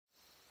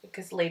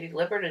Because Lady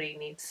Liberty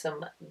needs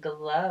some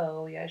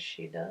glow. Yes,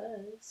 she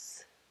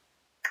does.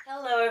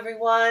 Hello,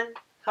 everyone.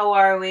 How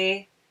are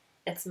we?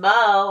 It's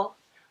Mo.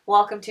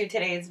 Welcome to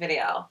today's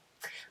video.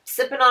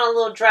 Sipping on a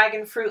little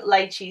dragon fruit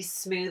lychee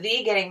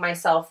smoothie, getting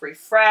myself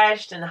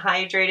refreshed and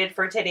hydrated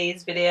for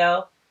today's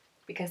video.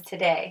 Because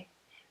today,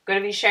 I'm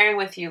going to be sharing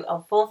with you a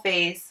full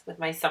face with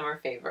my summer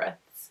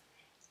favorites.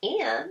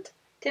 And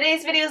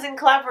today's video is in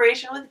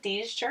collaboration with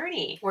Dee's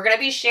Journey. We're going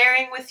to be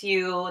sharing with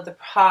you the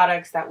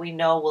products that we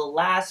know will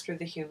last through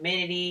the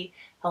humidity,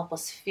 help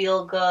us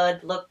feel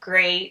good, look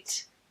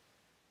great,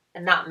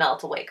 and not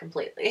melt away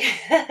completely.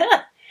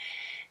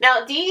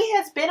 Now, Dee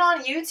has been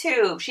on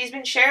YouTube. She's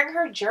been sharing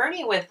her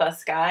journey with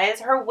us,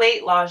 guys, her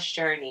weight loss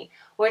journey,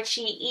 what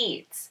she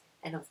eats,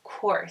 and of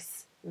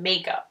course,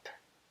 makeup.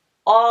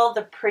 All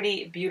the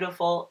pretty,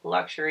 beautiful,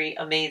 luxury,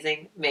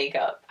 amazing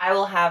makeup. I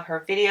will have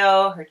her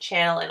video, her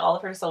channel, and all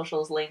of her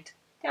socials linked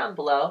down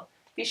below.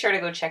 Be sure to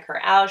go check her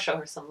out, show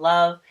her some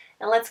love,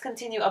 and let's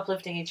continue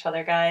uplifting each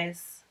other,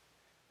 guys.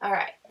 All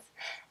right,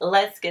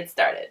 let's get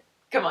started.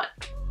 Come on.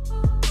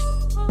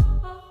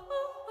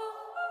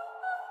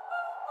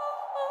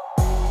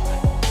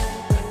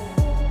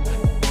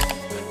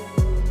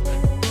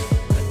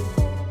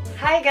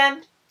 Hi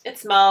again.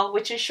 It's Mo,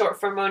 which is short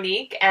for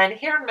Monique, and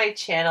here on my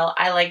channel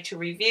I like to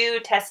review,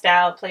 test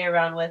out, play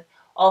around with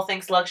all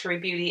things luxury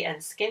beauty and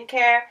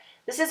skincare.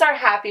 This is our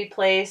happy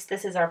place,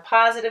 this is our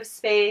positive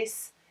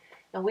space,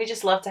 and we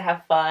just love to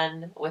have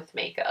fun with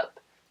makeup.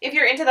 If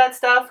you're into that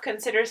stuff,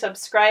 consider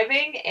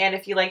subscribing, and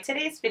if you like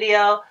today's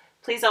video,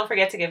 please don't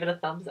forget to give it a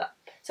thumbs up.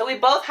 So we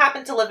both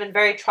happen to live in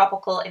very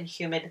tropical and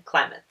humid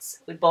climates.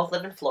 We both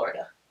live in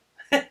Florida.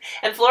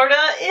 And Florida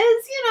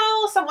is, you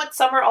know, somewhat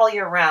summer all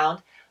year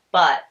round,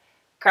 but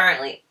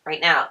currently,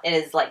 right now, it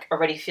is like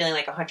already feeling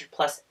like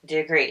 100+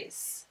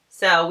 degrees.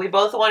 So we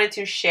both wanted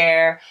to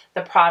share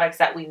the products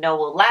that we know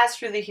will last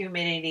through the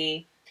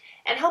humidity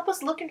and help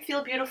us look and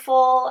feel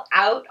beautiful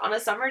out on a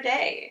summer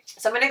day.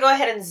 So I'm going to go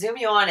ahead and zoom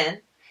you on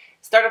in,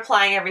 start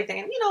applying everything,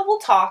 and we'll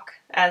talk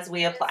as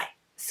we apply.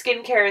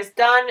 Skincare is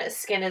done,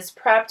 skin is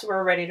prepped,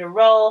 we're ready to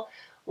roll.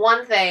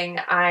 One thing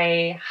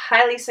I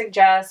highly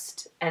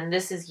suggest, and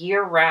this is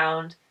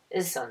year-round,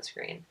 is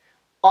sunscreen.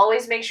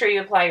 Always make sure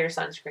you apply your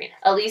sunscreen.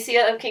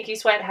 Alicia of Kinky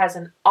Sweat has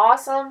an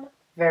awesome,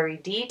 very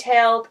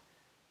detailed,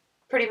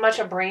 pretty much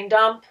a brain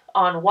dump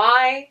on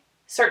why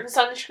certain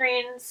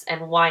sunscreens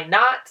and why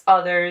not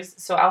others.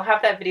 So I'll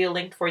have that video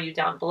linked for you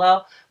down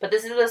below. But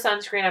this is the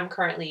sunscreen I'm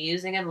currently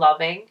using and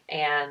loving,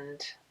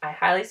 and I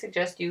highly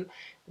suggest you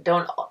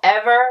don't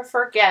ever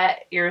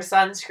forget your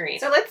sunscreen.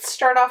 So let's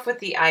start off with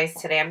the eyes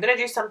today. I'm going to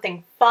do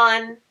something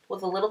fun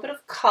with a little bit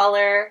of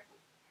color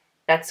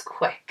that's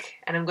quick.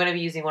 And I'm going to be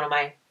using one of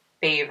my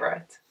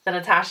favorite, the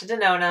Natasha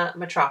Denona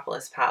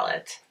Metropolis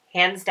palette.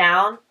 Hands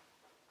down,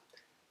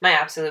 my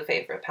absolute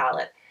favorite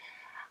palette.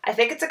 I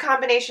think it's a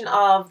combination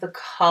of the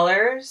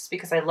colors,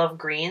 because I love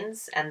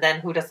greens, and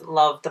then who doesn't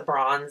love the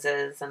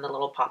bronzes and the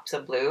little pops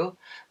of blue,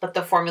 but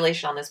the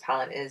formulation on this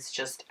palette is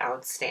just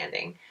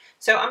outstanding.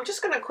 So I'm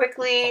just going to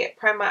quickly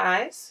prime my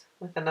eyes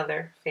with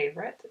another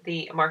favorite,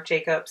 the Marc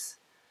Jacobs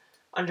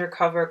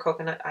Undercover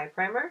Coconut Eye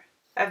Primer.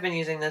 I've been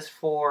using this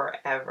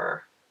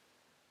forever,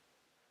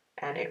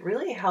 and it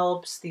really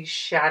helps these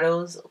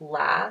shadows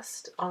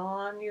last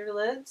on your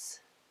lids.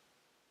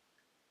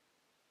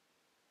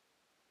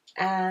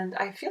 And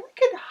I feel like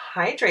it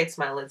hydrates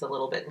my lids a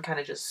little bit and kind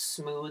of just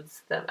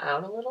smooths them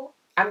out a little.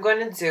 I'm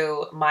going to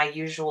do my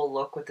usual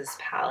look with this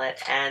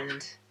palette,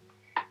 and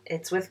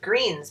it's with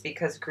greens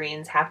because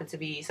greens happen to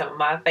be some of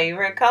my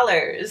favorite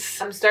colors.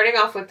 I'm starting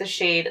off with the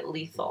shade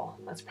Lethal.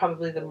 That's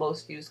probably the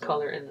most used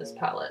color in this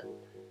palette.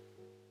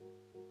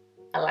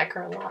 I like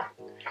her a lot.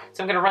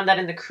 So I'm going to run that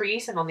in the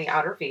crease and on the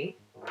outer V.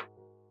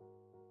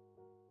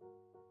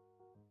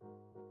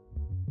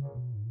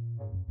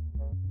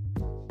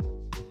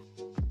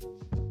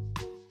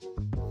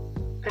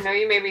 I know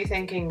you may be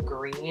thinking,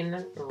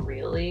 green,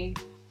 really?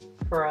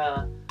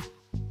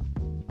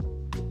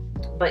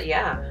 But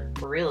yeah,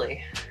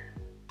 really.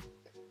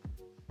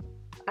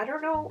 I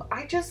don't know,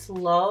 I just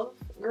love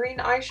green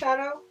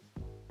eyeshadow.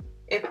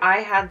 If I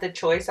had the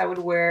choice, I would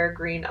wear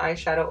green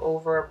eyeshadow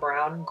over a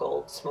brown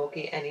gold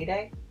smoky any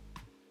day.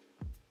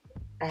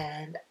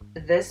 And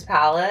this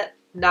palette,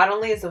 not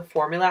only is the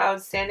formula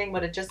outstanding,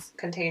 but it just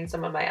contains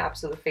some of my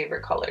absolute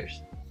favorite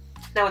colors.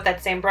 Now with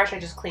that same brush, I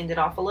just cleaned it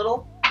off a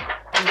little.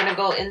 I'm going to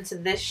go into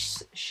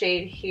this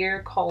shade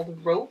here called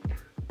Rope.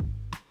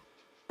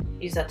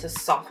 Use that to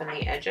soften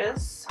the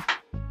edges.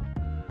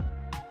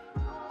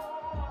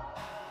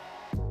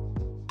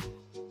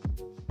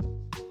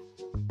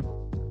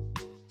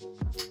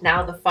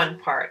 Now the fun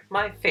part,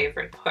 my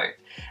favorite part.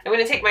 I'm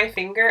going to take my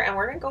finger and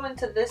we're going to go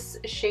into this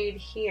shade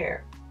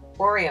here,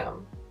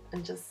 Orium,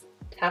 and just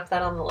tap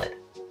that on the lid.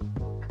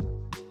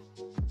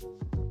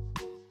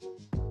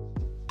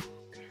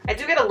 I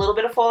do get a little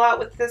bit of fallout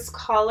with this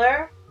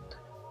color,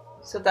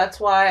 so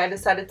that's why I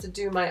decided to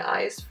do my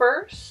eyes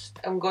first.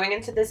 I'm going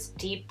into this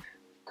deep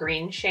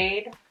green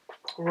shade,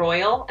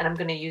 Royal, and I'm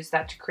going to use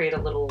that to create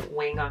a little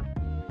wing on.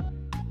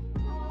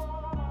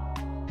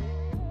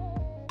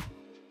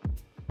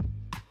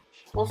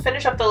 We'll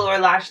finish up the lower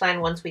lash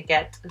line once we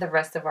get the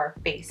rest of our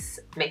face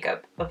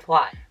makeup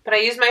applied. But I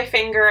use my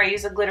finger, I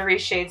use a glittery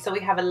shade, so we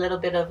have a little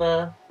bit of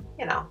a,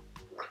 you know,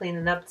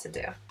 cleaning up to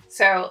do.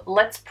 So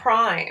let's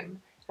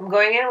prime. I'm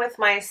going in with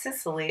my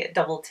Sicily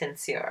Double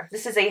Tinsure.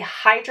 This is a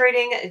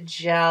hydrating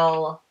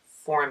gel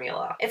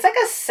formula. It's like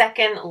a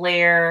second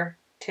layer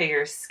to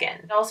your skin.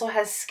 It also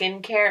has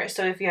skincare,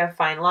 so if you have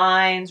fine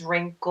lines,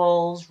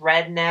 wrinkles,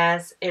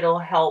 redness, it'll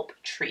help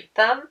treat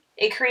them.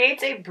 It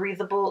creates a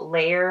breathable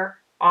layer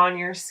on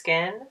your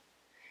skin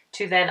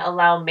to then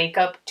allow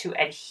makeup to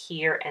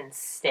adhere and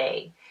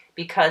stay,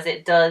 because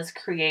it does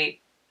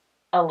create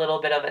a little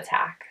bit of a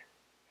tack,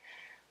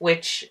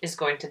 which is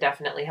going to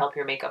definitely help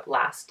your makeup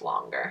last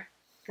longer.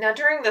 Now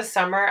during the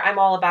summer, I'm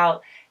all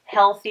about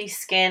healthy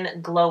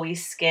skin, glowy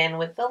skin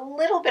with a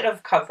little bit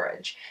of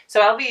coverage. So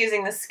I'll be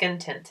using the skin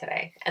tint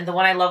today. And the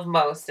one I love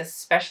most,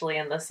 especially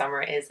in the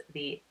summer, is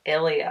the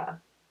Ilia.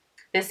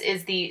 This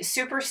is the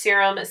Super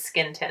Serum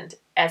Skin Tint,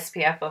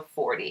 SPF of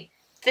 40.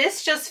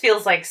 This just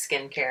feels like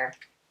skincare.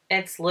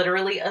 It's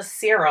literally a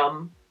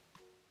serum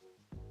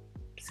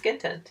skin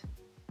tint.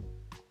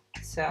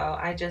 So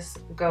I just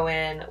go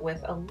in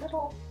with a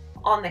little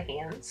on the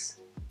hands.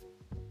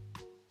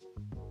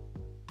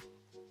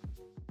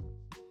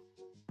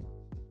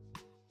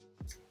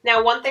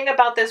 Now, one thing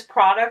about this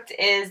product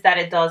is that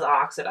it does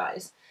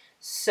oxidize.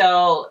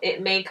 So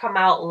it may come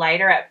out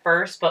lighter at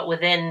first, but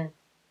within,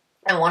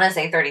 I want to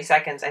say 30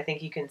 seconds, I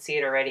think you can see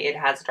it already. It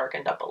has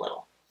darkened up a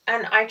little.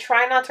 And I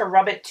try not to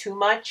rub it too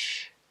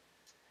much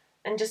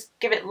and just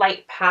give it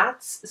light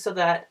pats so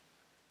that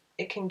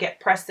it can get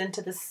pressed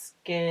into the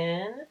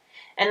skin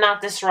and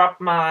not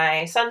disrupt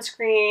my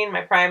sunscreen,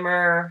 my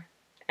primer,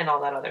 and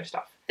all that other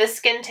stuff. This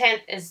skin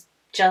tint is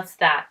just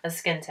that, a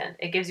skin tint.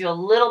 It gives you a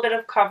little bit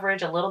of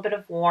coverage, a little bit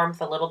of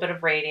warmth, a little bit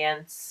of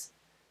radiance,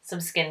 some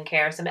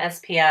skincare, some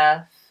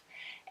SPF,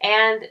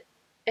 and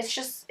it's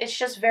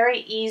just very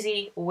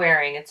easy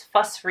wearing. It's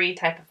fuss-free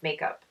type of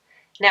makeup.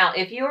 Now,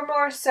 if you are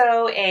more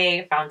so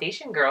a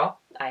foundation girl,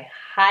 I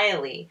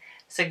highly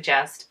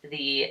suggest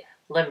the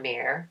La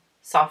Mer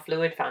Soft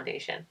Fluid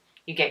Foundation.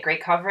 You get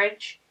great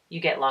coverage, you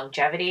get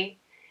longevity.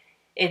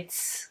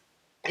 It's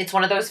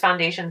one of those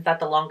foundations that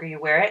the longer you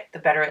wear it, the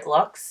better it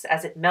looks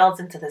as it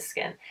melds into the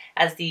skin,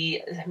 as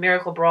the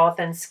Miracle Broth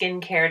and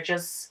skincare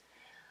just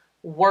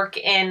work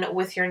in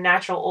with your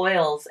natural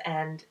oils,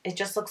 and it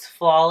just looks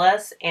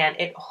flawless and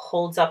it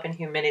holds up in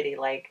humidity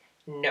like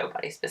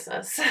nobody's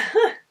business.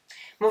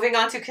 Moving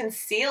on to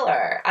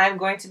concealer, I'm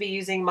going to be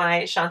using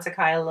my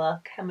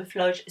CHANTECAILLE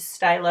Camouflage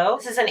Stylo.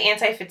 This is an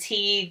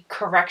anti-fatigue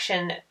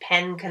correction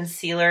pen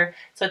concealer,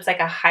 so it's like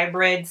a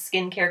hybrid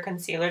skincare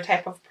concealer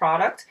type of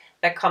product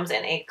that comes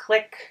in a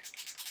click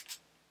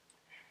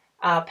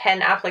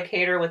pen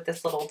applicator with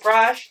this little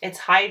brush. It's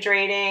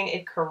hydrating,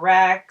 it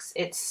corrects,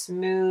 it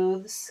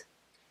smooths,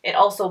 it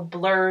also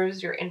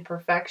blurs your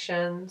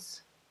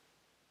imperfections,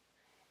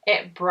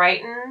 it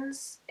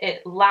brightens,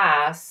 it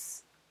lasts,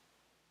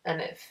 and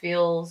it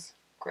feels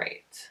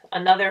great.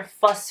 Another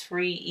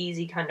fuss-free,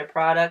 easy kind of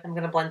product. I'm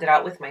going to blend it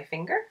out with my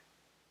finger.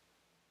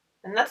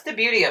 And that's the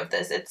beauty of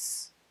this.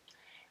 It's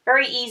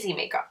very easy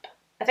makeup.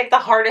 I think the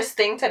hardest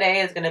thing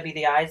today is going to be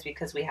the eyes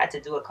because we had to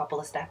do a couple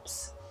of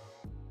steps.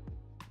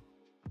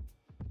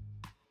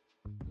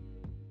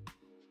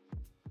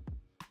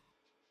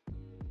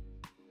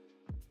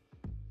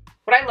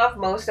 What I love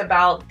most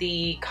about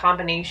the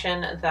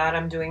combination that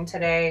I'm doing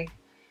today,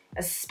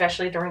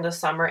 especially during the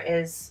summer,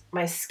 is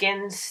my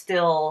skin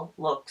still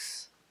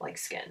looks like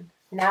skin.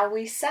 Now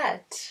we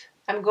set.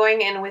 I'm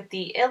going in with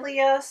the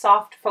Ilia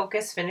Soft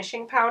Focus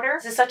Finishing Powder.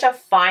 This is such a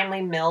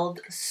finely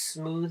milled,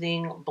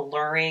 smoothing,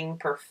 blurring,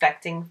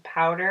 perfecting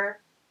powder.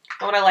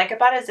 And what I like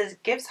about it is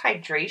it gives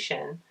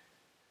hydration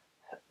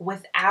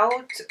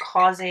without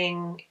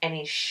causing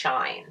any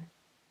shine.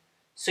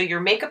 So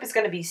your makeup is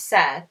going to be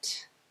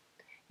set,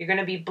 you're going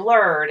to be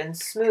blurred and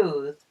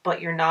smooth,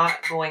 but you're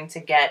not going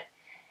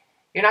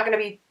to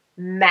be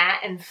matte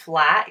and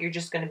flat. You're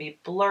just going to be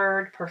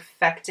blurred,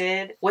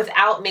 perfected,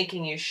 without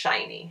making you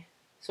shiny.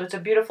 So it's a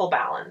beautiful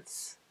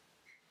balance.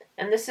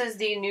 And this is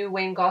the new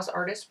Wayne Goss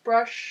Artist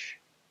Brush.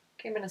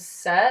 Came in a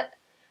set.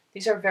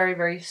 These are very,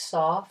 very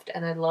soft,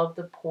 and I love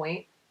the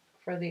point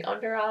for the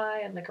under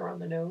eye and like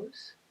around the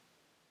nose.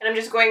 And I'm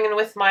just going in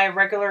with my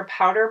regular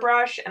powder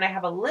brush, and I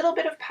have a little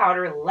bit of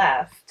powder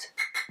left.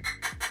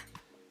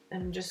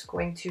 And I'm just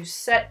going to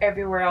set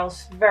everywhere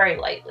else very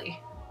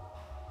lightly.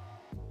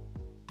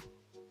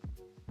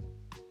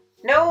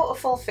 No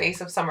full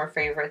face of summer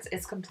favorites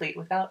is complete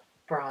without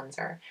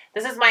bronzer.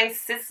 This is my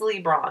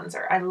Sicily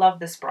bronzer. I love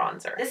this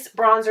bronzer. This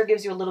bronzer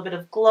gives you a little bit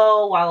of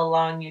glow while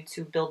allowing you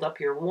to build up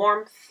your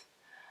warmth.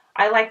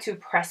 I like to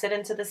press it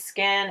into the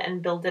skin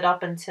and build it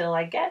up until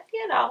I get,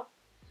 you know,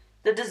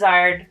 the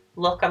desired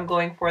look I'm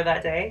going for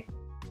that day.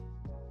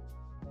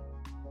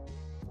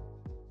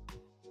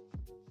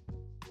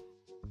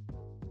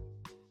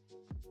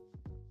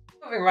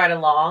 Moving right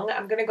along,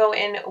 I'm going to go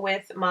in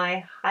with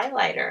my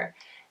highlighter.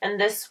 And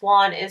this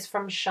one is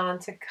from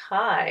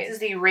Chantecaille. This is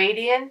the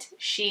Radiant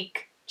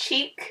Chic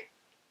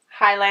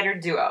Highlighter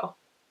Duo.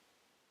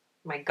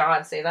 My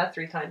God, say that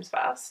 3 times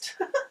fast.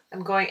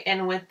 I'm going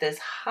in with this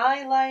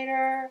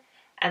highlighter,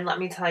 and let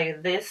me tell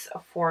you, this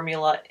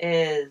formula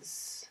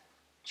is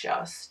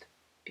just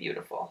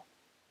beautiful.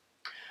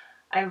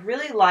 I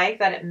really like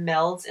that it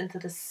melds into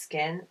the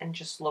skin and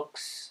just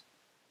looks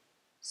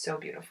so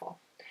beautiful.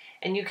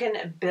 And you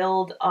can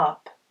build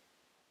up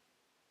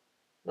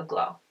the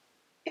glow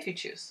if you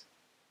choose.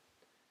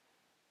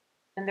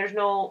 And there's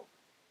no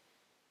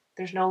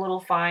little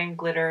fine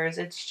glitters.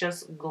 It's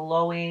just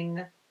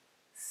glowing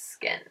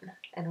skin.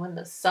 And when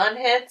the sun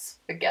hits,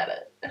 forget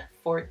it.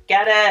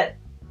 Forget it.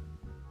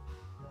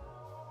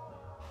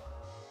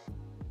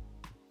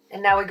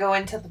 And now we go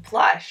into the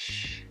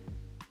blush.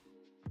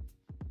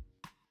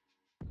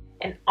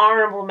 An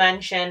honorable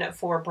mention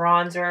for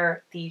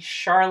bronzer, the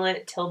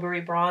Charlotte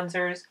Tilbury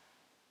bronzers.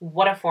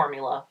 What a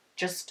formula.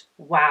 Just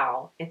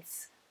wow. It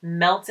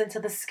melts into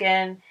the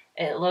skin.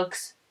 It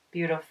looks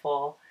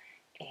beautiful.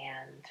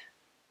 And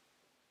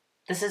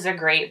this is a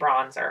great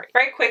bronzer.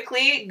 Very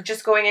quickly,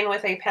 just going in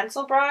with a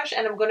pencil brush,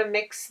 and I'm going to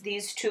mix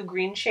these 2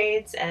 green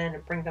shades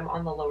and bring them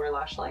on the lower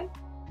lash line.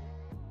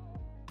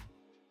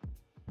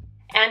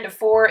 And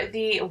for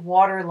the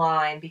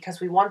waterline, because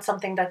we want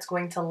something that's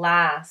going to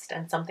last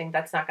and something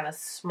that's not going to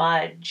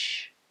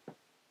smudge,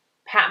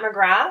 Pat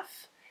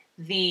McGrath,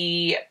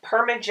 the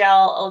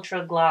Permagel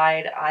Ultra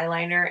Glide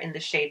eyeliner in the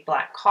shade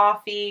Black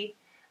Coffee.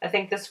 I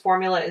think this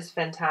formula is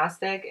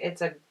fantastic.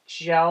 It's a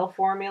gel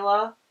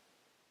formula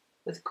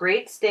with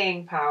great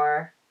staying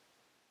power.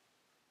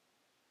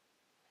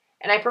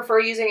 And I prefer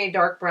using a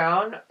dark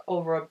brown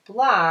over a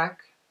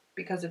black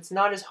because it's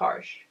not as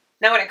harsh.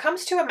 Now, when it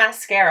comes to a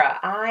mascara,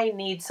 I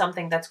need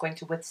something that's going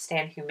to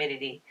withstand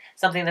humidity,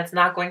 something that's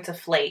not going to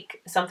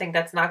flake, something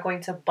that's not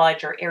going to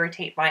budge or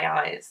irritate my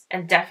eyes,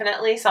 and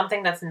definitely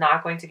something that's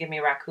not going to give me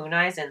raccoon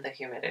eyes in the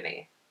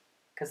humidity,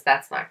 because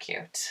that's not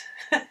cute.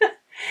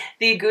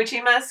 The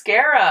Gucci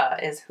mascara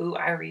is who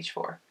I reach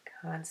for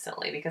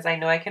constantly because I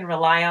know I can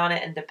rely on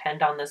it and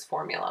depend on this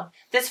formula.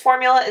 This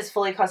formula is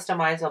fully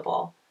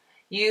customizable.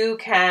 You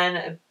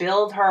can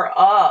build her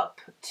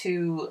up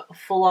to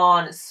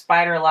full-on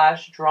spider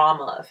lash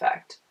drama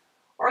effect.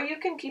 Or you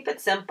can keep it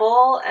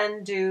simple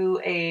and do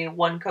a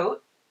 1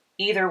 coat.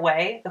 Either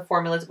way, the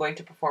formula is going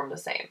to perform the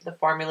same. The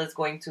formula is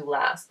going to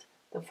last.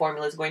 The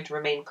formula is going to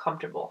remain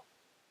comfortable.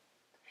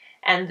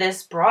 And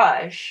this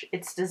brush,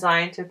 it's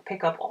designed to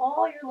pick up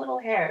all your little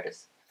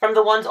hairs. From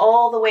the ones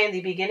all the way in the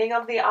beginning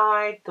of the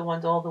eye, the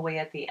ones all the way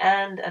at the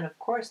end, and of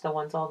course the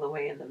ones all the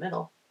way in the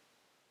middle.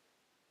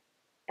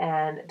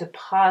 And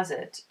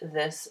deposit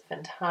this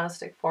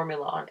fantastic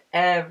formula on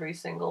every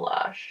single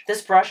lash.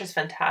 This brush is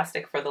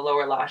fantastic for the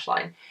lower lash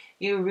line.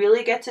 You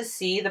really get to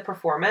see the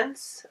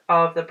performance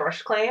of the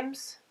brush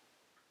claims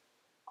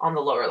on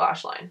the lower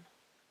lash line.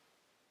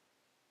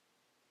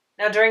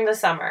 Now during the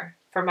summer,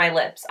 for my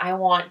lips, I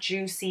want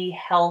juicy,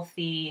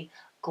 healthy,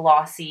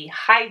 glossy,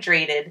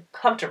 hydrated,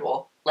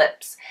 comfortable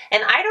lips.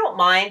 And I don't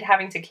mind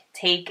having to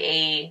take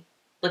a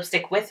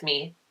lipstick with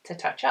me to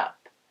touch up.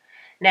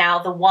 Now,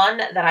 the one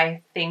that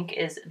I think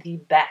is the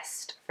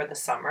best for the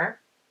summer,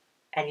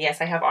 and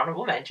yes, I have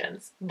honorable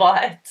mentions,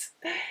 but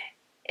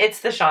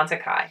it's the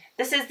Chantecaille.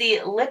 This is the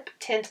Lip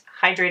Tint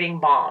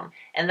Hydrating Balm,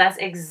 and that's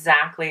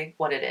exactly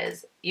what it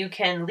is. You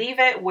can leave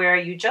it where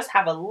you just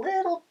have a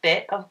little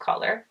bit of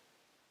color,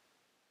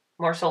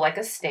 more so like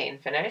a stain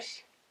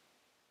finish,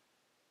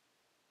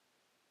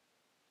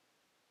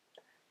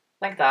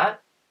 like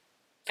that.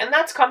 And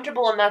that's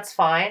comfortable and that's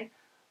fine,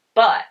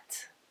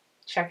 but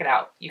check it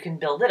out. You can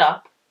build it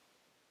up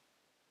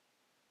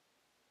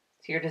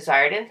to your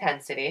desired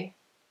intensity,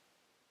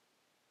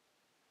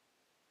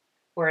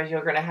 whereas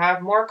you're going to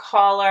have more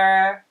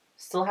color,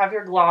 still have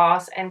your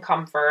gloss and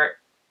comfort.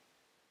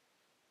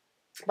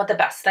 But the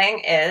best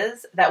thing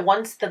is that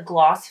once the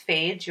gloss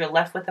fades, you're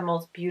left with the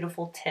most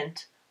beautiful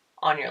tint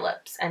on your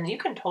lips. And you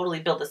can totally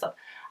build this up.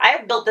 I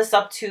have built this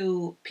up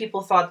to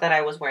people thought that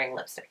I was wearing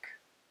lipstick.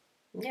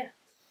 Yeah.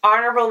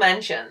 Honorable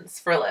mentions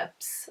for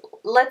lips.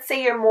 Let's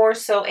say you're more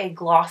so a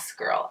gloss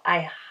girl.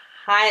 I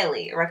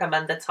highly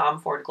recommend the Tom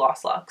Ford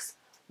Gloss Luxe.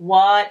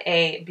 What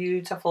a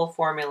beautiful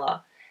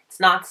formula.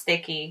 It's not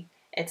sticky.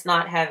 It's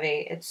not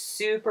heavy. It's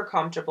super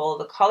comfortable.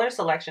 The color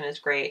selection is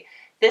great.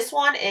 This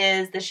one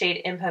is the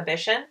shade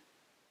Imhibition.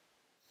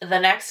 The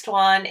next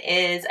one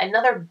is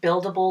another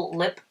buildable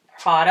lip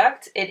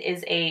product. It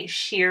is a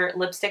sheer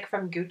lipstick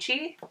from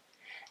Gucci.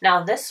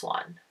 Now this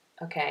one,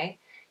 okay,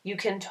 you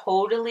can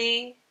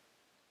totally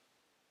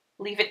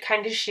leave it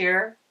kind of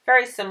sheer,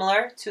 very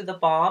similar to the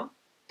balm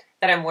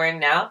that I'm wearing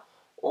now,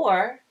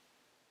 or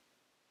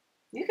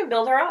you can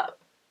build her up.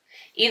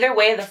 Either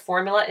way, the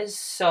formula is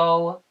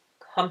so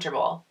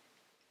comfortable.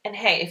 And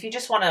hey, if you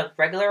just want a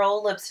regular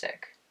old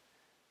lipstick,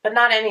 but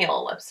not any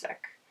old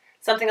lipstick,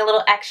 something a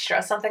little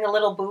extra, something a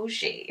little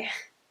bougie,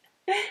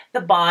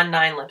 the Bond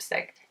 9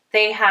 lipstick.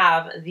 They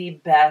have the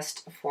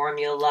best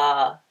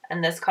formula,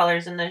 and this color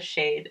is in the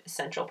shade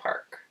Central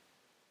Park.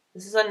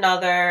 This is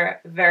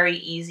another very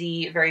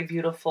easy, very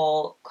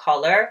beautiful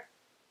color.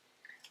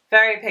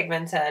 Very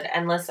pigmented.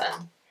 And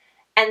listen,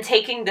 and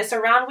taking this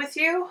around with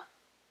you,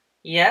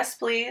 Yes,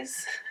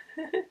 please.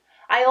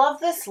 I love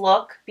this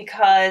look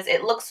because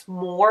it looks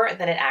more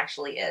than it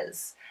actually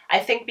is. I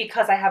think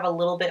because I have a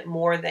little bit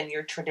more than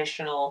your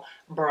traditional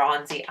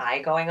bronzy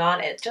eye going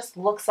on, it just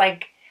looks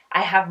like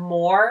I have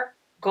more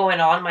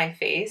going on my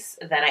face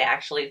than I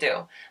actually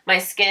do. My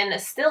skin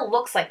still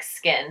looks like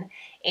skin,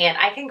 and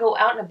I can go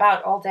out and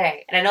about all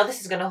day. And I know this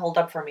is going to hold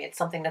up for me. It's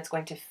something that's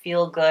going to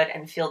feel good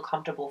and feel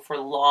comfortable for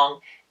long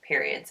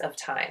periods of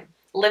time.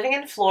 Living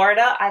in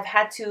Florida, I've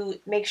had to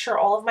make sure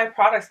all of my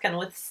products can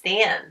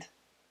withstand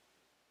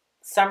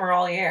summer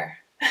all year,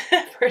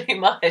 pretty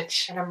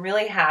much. And I'm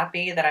really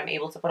happy that I'm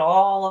able to put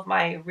all of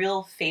my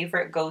real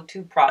favorite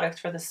go-to products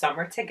for the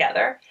summer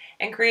together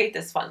and create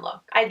this fun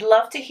look. I'd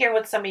love to hear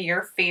what some of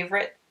your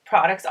favorite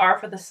products are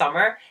for the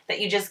summer that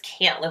you just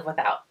can't live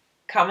without.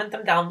 Comment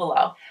them down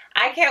below.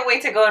 I can't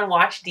wait to go and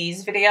watch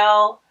Dee's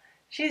video.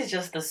 She's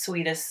just the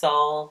sweetest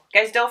soul.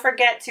 Guys, don't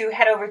forget to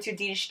head over to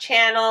Dee's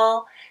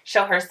channel,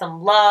 show her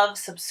some love,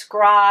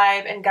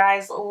 subscribe, and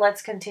guys,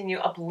 let's continue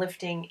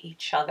uplifting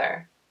each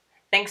other.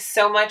 Thanks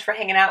so much for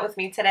hanging out with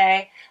me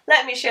today.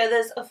 Let me share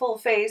this full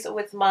face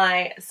with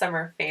my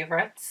summer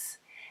favorites.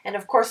 And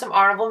of course, some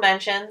honorable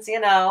mentions, you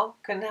know,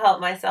 couldn't help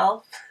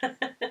myself. All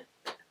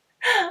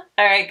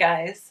right,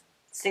 guys,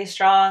 stay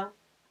strong,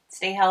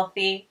 stay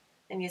healthy,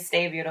 and you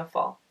stay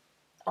beautiful.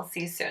 I'll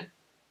see you soon.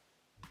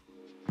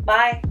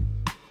 Bye.